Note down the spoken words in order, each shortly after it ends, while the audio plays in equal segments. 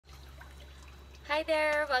Hi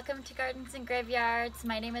there, welcome to Gardens and Graveyards.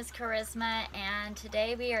 My name is Charisma and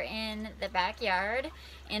today we are in the backyard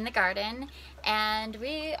in the garden and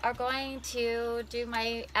we are going to do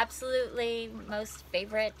my absolutely most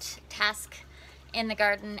favorite task in the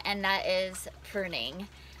garden, and that is pruning.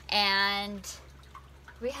 And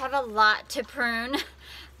we have a lot to prune,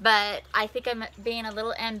 but I think I'm being a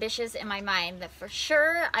little ambitious in my mind. That for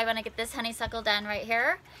sure I want to get this honeysuckle done right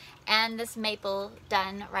here and this maple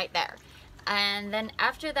done right there. And then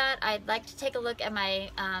after that, I'd like to take a look at my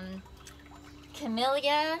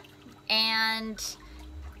camellia, and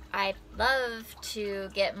I'd love to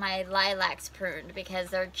get my lilacs pruned because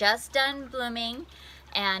they're just done blooming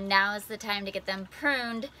and now is the time to get them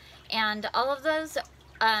pruned. And all of those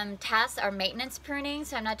tasks are maintenance pruning,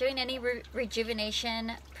 so I'm not doing any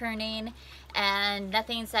rejuvenation pruning, and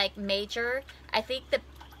nothing's like major. I think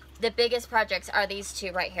the biggest projects are these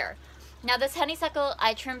two right here. Now this honeysuckle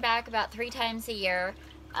I trim back about 3 times a year.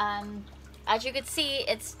 As you can see,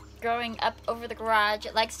 it's growing up over the garage.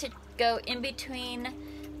 It likes to go in between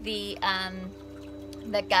the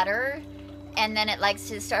gutter, and then it likes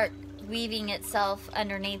to start weaving itself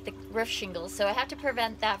underneath the roof shingles. So I have to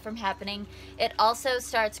prevent that from happening. It also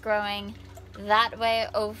starts growing that way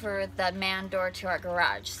over the man door to our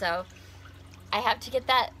garage. So I have to get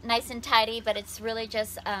that nice and tidy, but it's really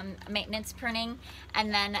just maintenance pruning.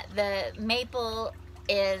 And then the maple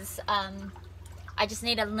is, I just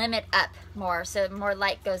need to limit up more so more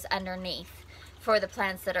light goes underneath for the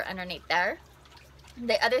plants that are underneath there.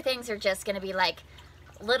 The other things are just going to be like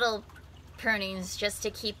little prunings just to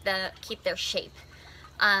keep their shape.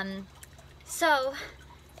 So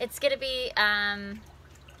it's going to be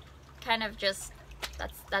kind of just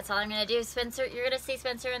that's all I'm going to do. Spencer, you're going to see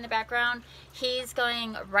Spencer in the background. He's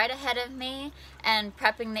going right ahead of me and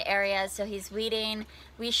prepping the area, so he's weeding.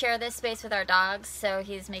 We share this space with our dogs, so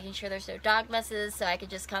he's making sure there's no dog messes so I could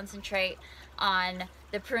just concentrate on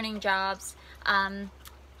the pruning jobs.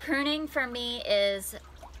 Pruning for me is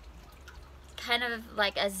kind of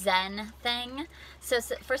like a zen thing. So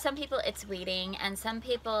for some people it's weeding, and some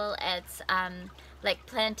people it's like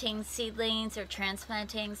planting seedlings or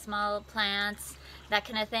transplanting small plants, that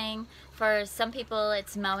kind of thing. For some people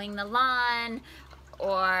it's mowing the lawn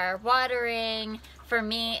or watering. For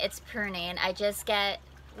me it's pruning. I just get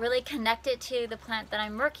really connected to the plant that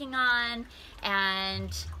I'm working on,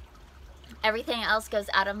 and everything else goes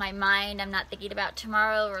out of my mind. I'm not thinking about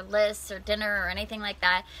tomorrow or lists or dinner or anything like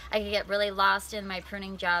that. I can get really lost in my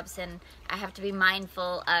pruning jobs, and I have to be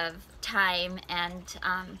mindful of time, and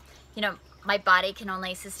you know, my body can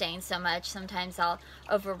only sustain so much. Sometimes I'll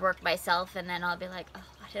overwork myself and then I'll be like, oh,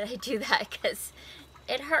 why did I do that? Because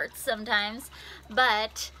it hurts sometimes.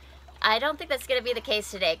 But I don't think that's going to be the case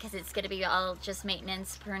today, because it's going to be all just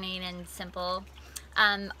maintenance pruning and simple.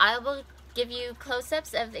 I will give you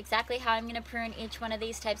close-ups of exactly how I'm going to prune each one of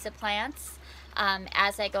these types of plants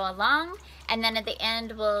as I go along, and then at the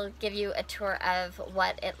end we'll give you a tour of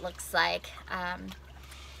what it looks like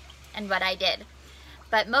and what I did.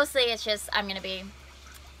 But mostly it's just I'm going to be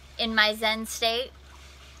in my zen state,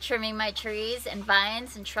 trimming my trees and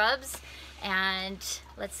vines and shrubs, and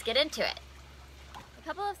let's get into it. A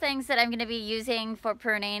couple of things that I'm going to be using for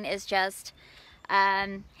pruning is just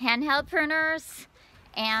handheld pruners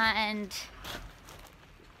and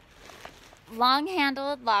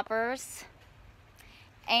long-handled loppers,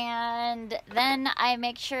 and then I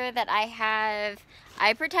make sure that I have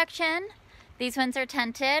eye protection. These ones are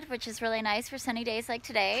tinted, which is really nice for sunny days like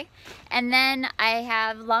today. And then I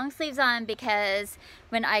have long sleeves on because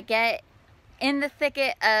when I get in the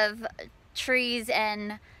thicket of trees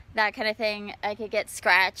and that kind of thing, I could get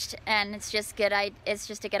scratched, and it's just good. It's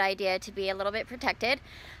just a good idea to be a little bit protected.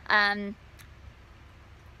 It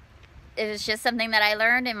was just something that I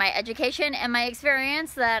learned in my education and my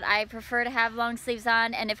experience that I prefer to have long sleeves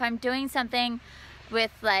on. And if I'm doing something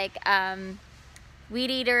with like weed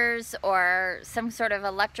eaters or some sort of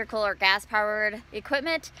electrical or gas powered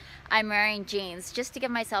equipment, I'm wearing jeans just to give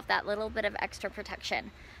myself that little bit of extra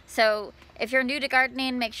protection. So if you're new to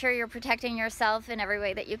gardening, make sure you're protecting yourself in every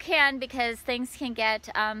way that you can, because things can get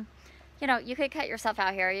you know, you could cut yourself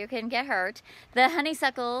out here, you can get hurt. The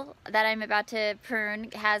honeysuckle that I'm about to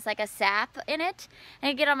prune has like a sap in it,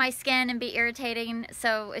 and it get on my skin and be irritating,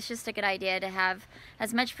 so it's just a good idea to have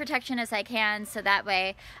as much protection as I can, so that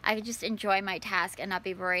way I can just enjoy my task and not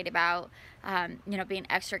be worried about you know, being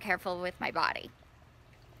extra careful with my body.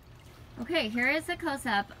 Okay, here is a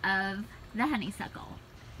close-up of the honeysuckle.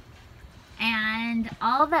 And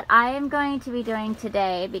all that I am going to be doing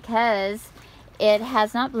today, because it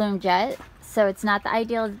has not bloomed yet, so it's not the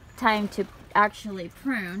ideal time to actually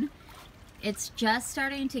prune, It's just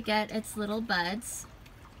starting to get its little buds.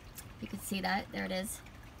 You can see that, there it is.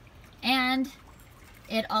 And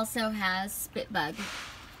it also has spit bug.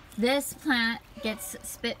 This plant gets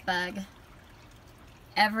spit bug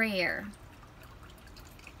every year.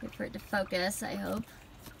 Wait for it to focus, I hope.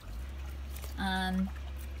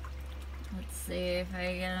 Let's see if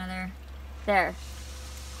I get another. There.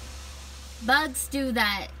 Bugs do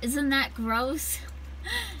that. Isn't that gross?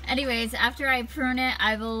 Anyways, after I prune it,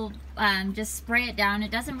 I will just spray it down. It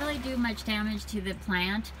doesn't really do much damage to the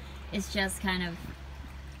plant. It's just kind of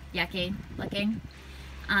yucky looking.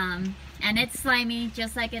 And it's slimy,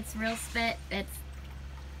 just like it's real spit. It's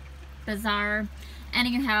bizarre.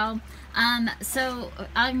 Anyhow, so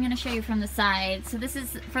I'm going to show you from the side. So this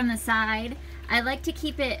is from the side. I like to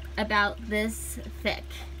keep it about this thick.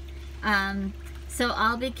 So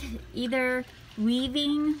I'll be either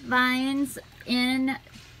weaving vines in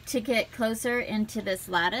to get closer into this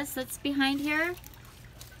lattice that's behind here,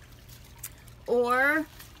 or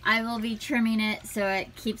I will be trimming it so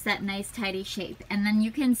it keeps that nice tidy shape. And then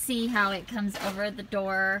you can see how it comes over the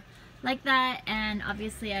door like that, and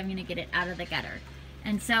obviously I'm going to get it out of the gutter.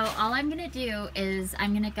 And so all I'm going to do is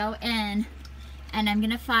I'm going to go in and I'm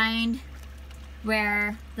going to find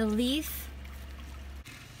where the leaf,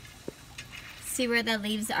 see where the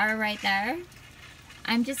leaves are right there?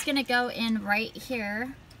 I'm just going to go in right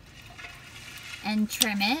here and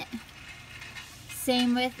trim it.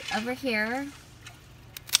 Same with over here.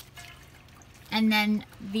 And then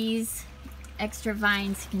these extra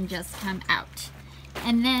vines can just come out.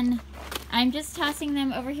 And then I'm just tossing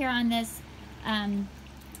them over here on this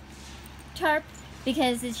tarp,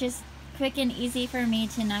 because it's just quick and easy for me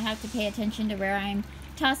to not have to pay attention to where I'm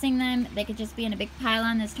tossing them. They could just be in a big pile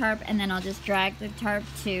on this tarp, and then I'll just drag the tarp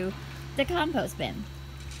to the compost bin.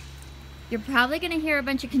 You're probably going to hear a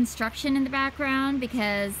bunch of construction in the background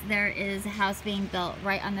because there is a house being built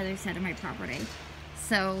right on the other side of my property.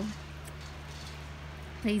 So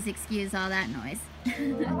please excuse all that noise.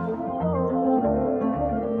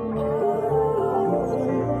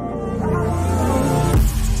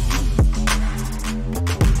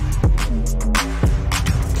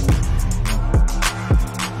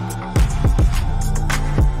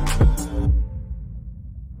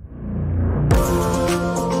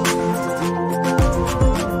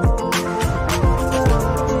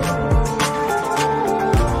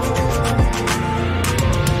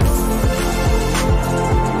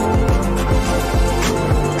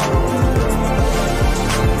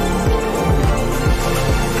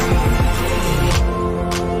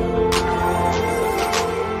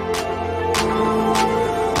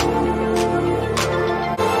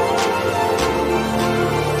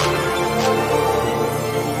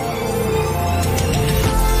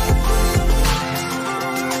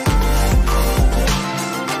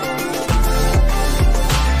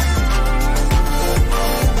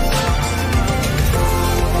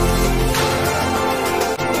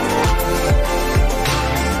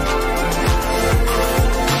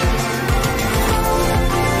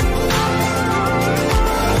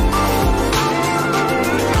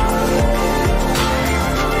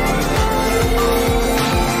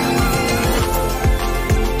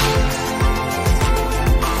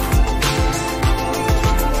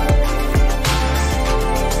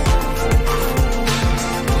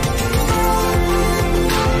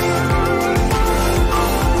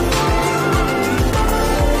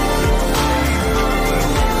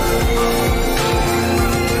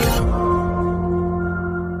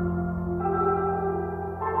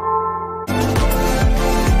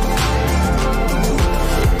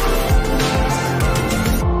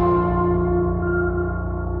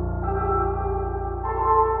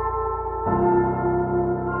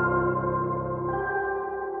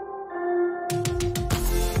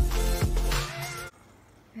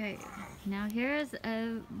 Now here's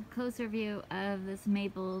a closer view of this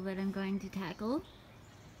maple that I'm going to tackle.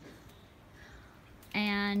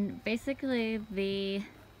 And basically the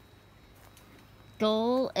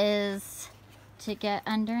goal is to get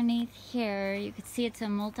underneath here. You can see it's a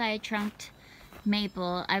multi-trunked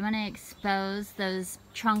maple. I want to expose those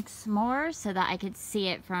trunks more so that I could see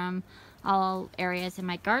it from all areas in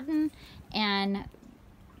my garden, and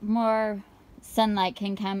more sunlight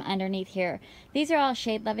can come underneath here. These are all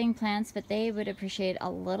shade-loving plants, but they would appreciate a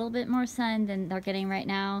little bit more sun than they're getting right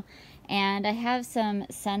now. And I have some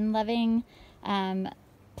sun-loving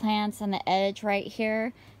plants on the edge right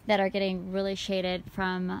here that are getting really shaded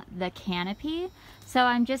from the canopy. So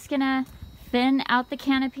I'm just gonna thin out the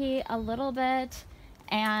canopy a little bit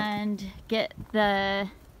and get the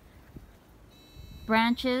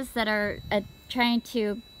branches that are trying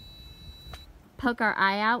to poke our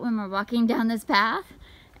eye out when we're walking down this path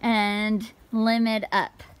and limb it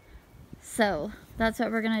up. So that's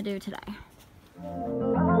what we're gonna do today.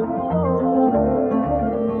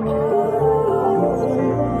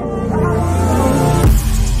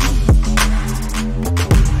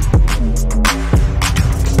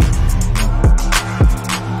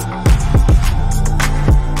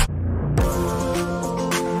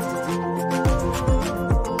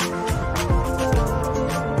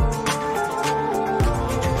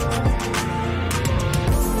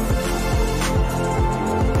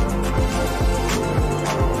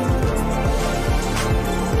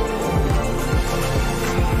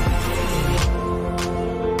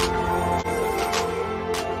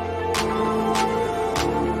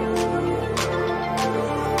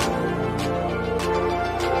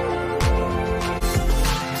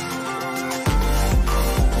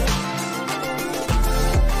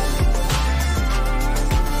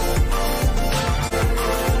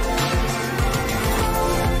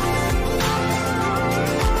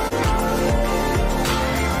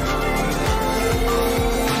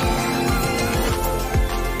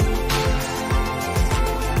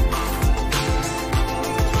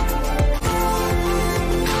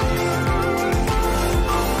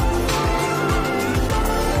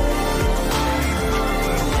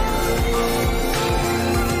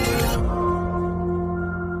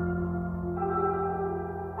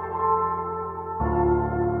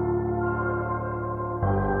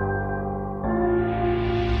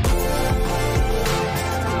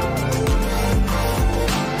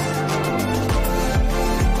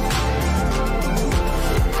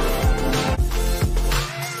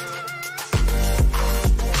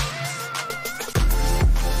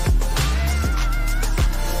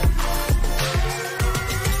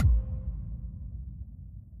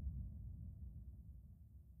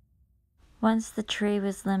 Once the tree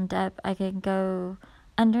was limbed up, I could go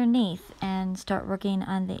underneath and start working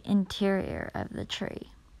on the interior of the tree.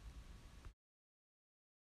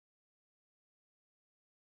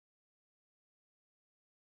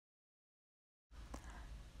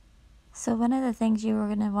 So one of the things you are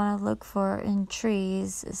going to want to look for in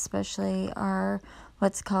trees especially are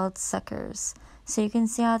what's called suckers. So you can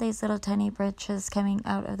see all these little tiny branches coming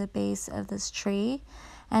out of the base of this tree,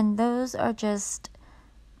 and those are just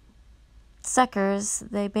suckers.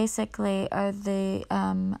 They basically are the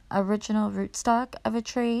original rootstock of a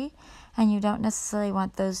tree, and you don't necessarily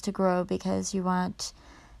want those to grow because you want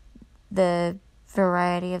the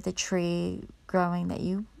variety of the tree growing that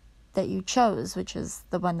you chose, which is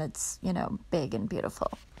the one that's, you know, big and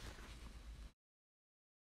beautiful.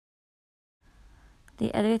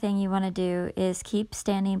 The other thing you want to do is keep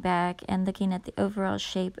standing back and looking at the overall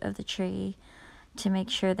shape of the tree to make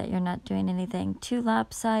sure that you're not doing anything too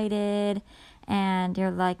lopsided and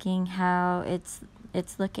you're liking how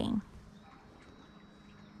it's looking.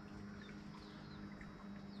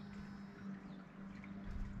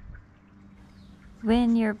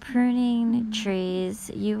 When you're pruning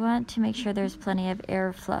trees, you want to make sure there's plenty of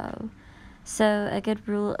airflow. So a good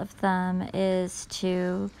rule of thumb is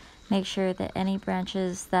to make sure that any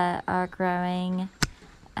branches that are growing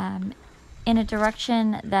in a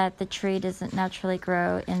direction that the tree doesn't naturally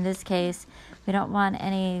grow. In this case, we don't want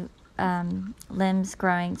any limbs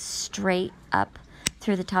growing straight up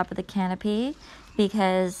through the top of the canopy,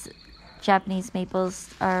 because Japanese maples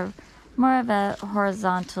are more of a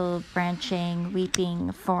horizontal branching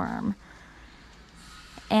weeping form.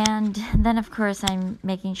 And then of course I'm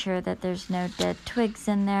making sure that there's no dead twigs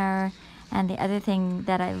in there. And the other thing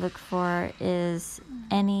that I look for is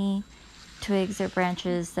any twigs or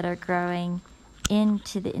branches that are growing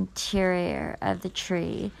into the interior of the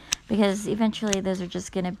tree, because eventually those are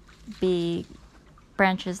just going to be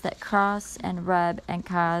branches that cross and rub and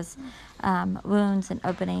cause wounds and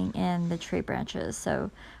opening in the tree branches. So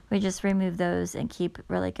we just remove those and keep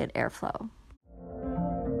really good airflow.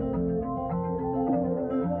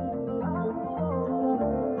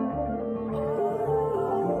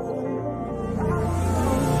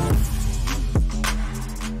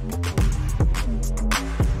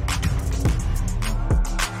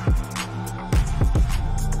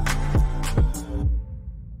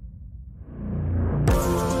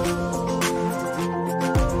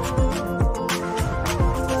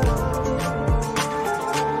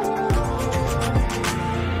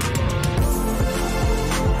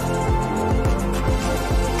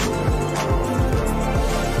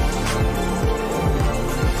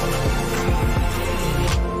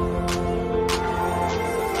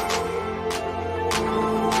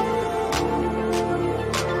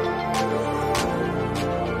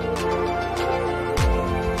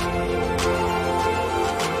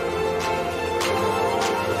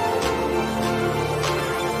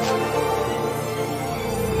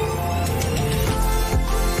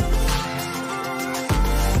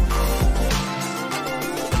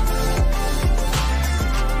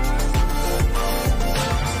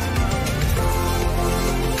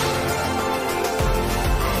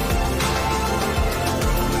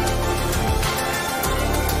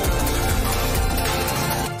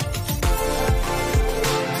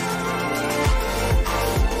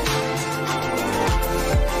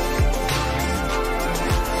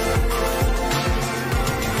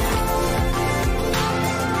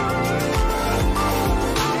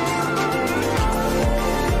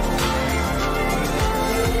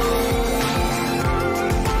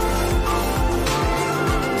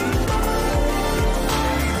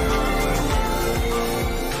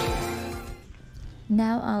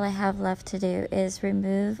 now all I have left to do is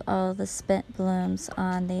remove all the spent blooms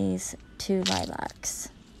on these 2 lilacs.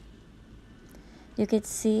 You could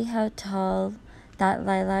see how tall that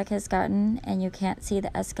lilac has gotten, and you can't see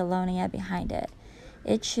the escallonia behind it.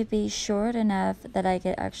 It should be short enough that I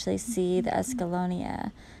could actually see the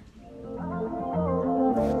escallonia.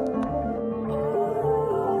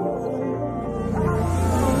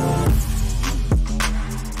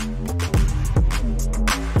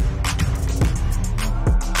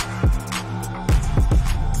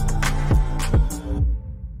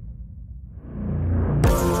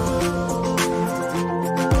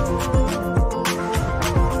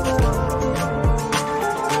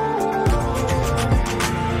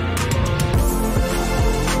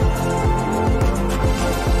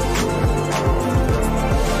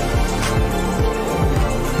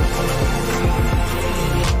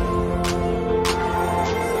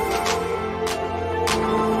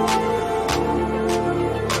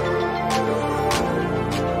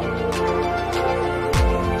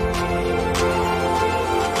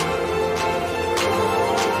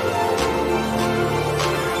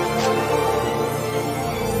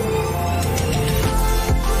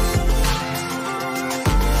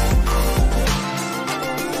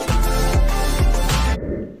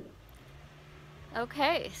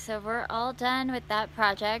 Okay, so we're all done with that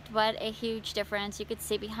project. What a huge difference. You could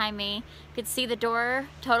see behind me, you could see the door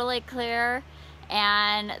totally clear,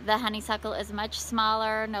 and the honeysuckle is much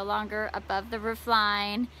smaller, no longer above the roof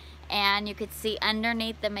line, and you could see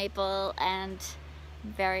underneath the maple, and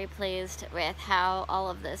I'm very pleased with how all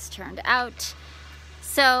of this turned out.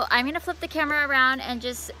 So I'm gonna flip the camera around and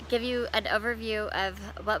just give you an overview of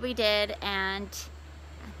what we did, and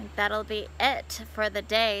I think that'll be it for the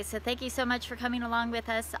day. So thank you so much for coming along with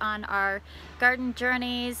us on our garden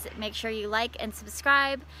journeys. Make sure you like and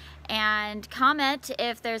subscribe and comment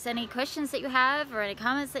if there's any questions that you have or any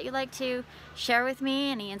comments that you'd like to share with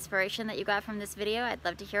me, any inspiration that you got from this video. I'd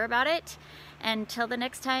love to hear about it. Until the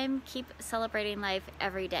next time, keep celebrating life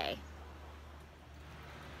every day.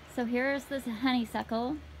 So here's this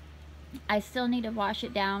honeysuckle. I still need to wash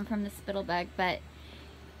it down from the spittlebug, but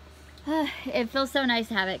it feels so nice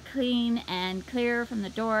to have it clean and clear from the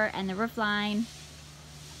door and the roof line.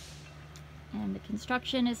 And the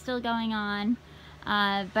construction is still going on,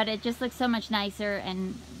 but it just looks so much nicer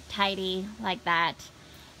and tidy like that.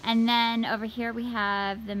 And then over here we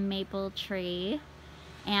have the maple tree,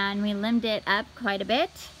 and we limbed it up quite a bit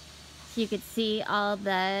so you could see all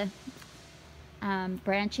the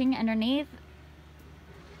branching underneath.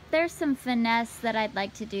 There's some finesse that I'd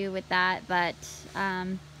like to do with that, but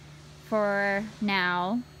for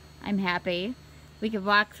now, I'm happy. We could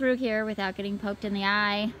walk through here without getting poked in the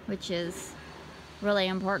eye, which is really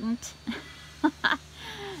important.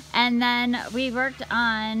 And then we worked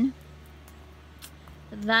on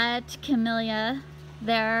that camellia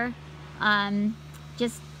there,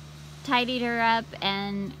 just tidied her up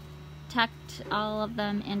and tucked all of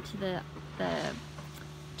them into the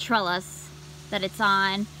trellis that it's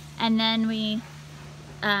on. And then we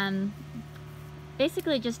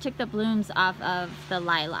basically just took the blooms off of the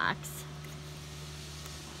lilacs.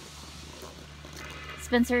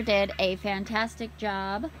 Spencer did a fantastic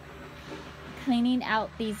job cleaning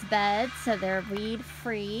out these beds so they're weed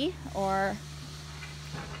free, or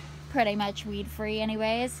pretty much weed free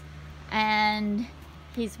anyways. And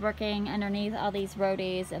he's working underneath all these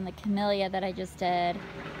rhodies and the camellia that I just did.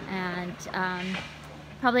 And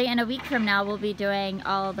probably in a week from now we'll be doing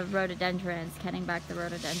all the rhododendrons, cutting back the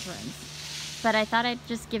rhododendrons. But I thought I'd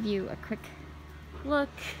just give you a quick look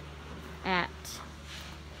at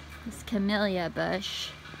this camellia bush.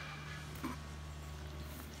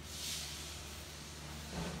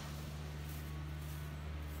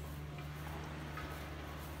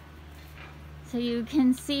 So you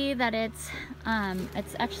can see that it's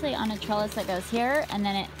actually on a trellis that goes here, and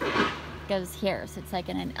then it goes here, so it's like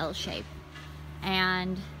in an L shape.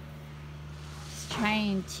 And just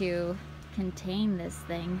trying to contain this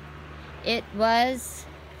thing. It was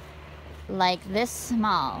like this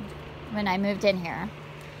small when I moved in here,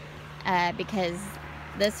 because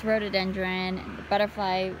this rhododendron, the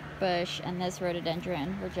butterfly bush, and this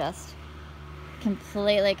rhododendron were just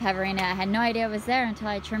completely covering it. I had no idea it was there until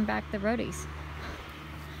I trimmed back the rhodies.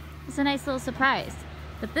 It's a nice little surprise.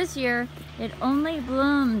 But this year, it only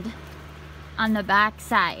bloomed on the back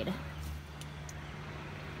side.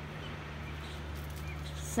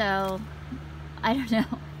 So, I don't know.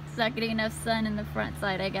 It's not getting enough sun in the front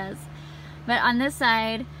side, I guess. But on this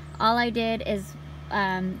side, all I did is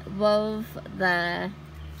wove the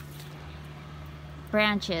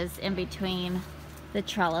branches in between the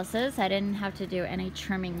trellises. I didn't have to do any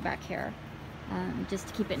trimming back here. just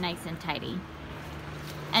to keep it nice and tidy.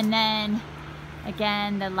 And then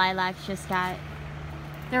again, the lilacs just got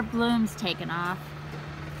their blooms taken off,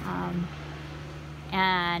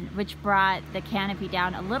 and which brought the canopy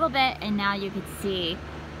down a little bit, and now you can see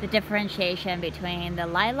the differentiation between the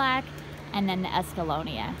lilac and then the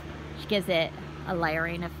escallonia, which gives it a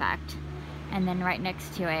layering effect. And then right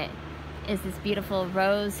next to it is this beautiful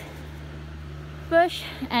rose bush,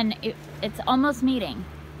 and it's almost meeting.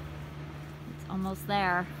 It's almost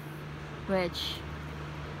there, which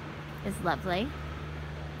is lovely,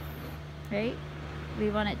 right? We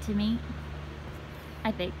want it to meet,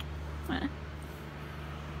 I think.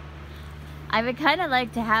 I would kind of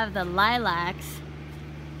like to have the lilacs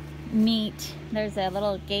meet. There's a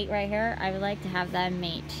little gate right here. I would like to have them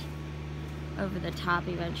meet over the top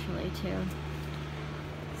eventually too.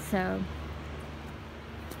 So,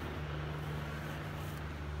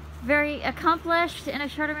 very accomplished in a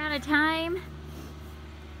short amount of time.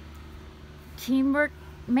 Teamwork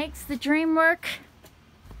makes the dream work.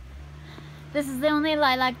 This is the only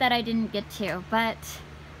lilac that I didn't get to, but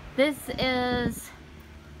this is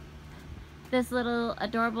this little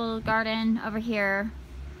adorable garden over here.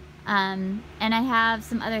 And I have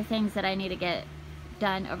some other things that I need to get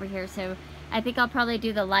done over here. So I think I'll probably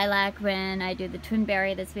do the lilac when I do the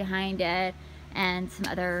twinberry that's behind it, and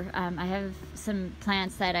some other, I have some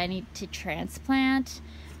plants that I need to transplant.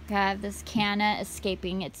 I have this canna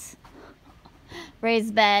escaping its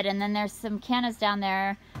raised bed, and then there's some cannas down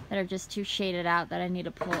there that are just too shaded out that I need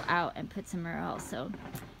to pull out and put somewhere else. So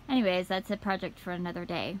anyways, that's a project for another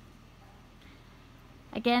day.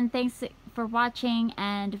 Again, thanks for watching,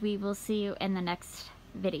 and we will see you in the next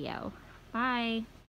video. Bye.